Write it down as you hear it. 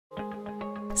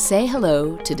Say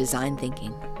hello to design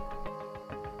thinking.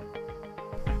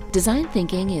 Design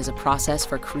thinking is a process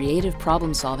for creative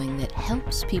problem solving that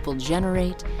helps people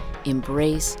generate,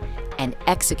 embrace, and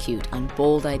execute on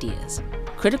bold ideas,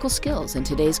 critical skills in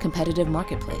today's competitive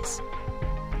marketplace.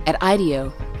 At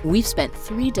IDEO, we've spent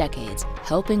 3 decades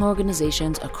helping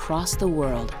organizations across the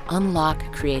world unlock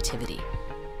creativity.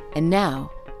 And now,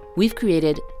 we've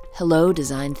created Hello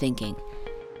Design Thinking,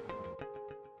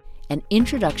 an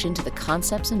introduction to the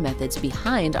concepts and methods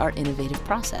behind our innovative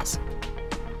process.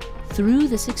 Through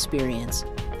this experience,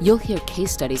 you'll hear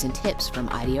case studies and tips from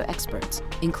IDEO experts,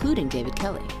 including David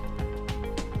Kelly.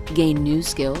 Gain new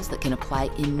skills that can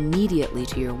apply immediately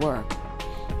to your work.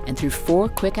 And through 4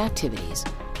 quick activities,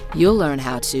 you'll learn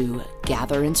how to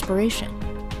gather inspiration,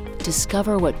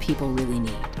 discover what people really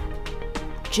need,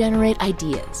 generate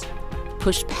ideas,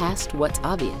 push past what's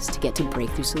obvious to get to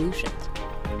breakthrough solutions,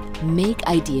 make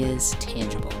ideas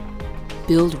tangible,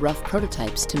 build rough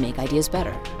prototypes to make ideas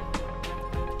better,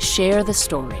 share the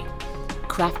story,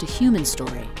 craft a human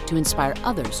story to inspire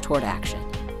others toward action.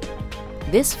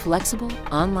 This flexible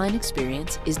online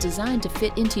experience is designed to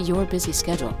fit into your busy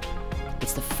schedule.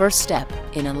 It's the first step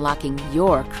in unlocking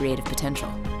your creative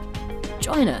potential.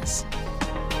 Join us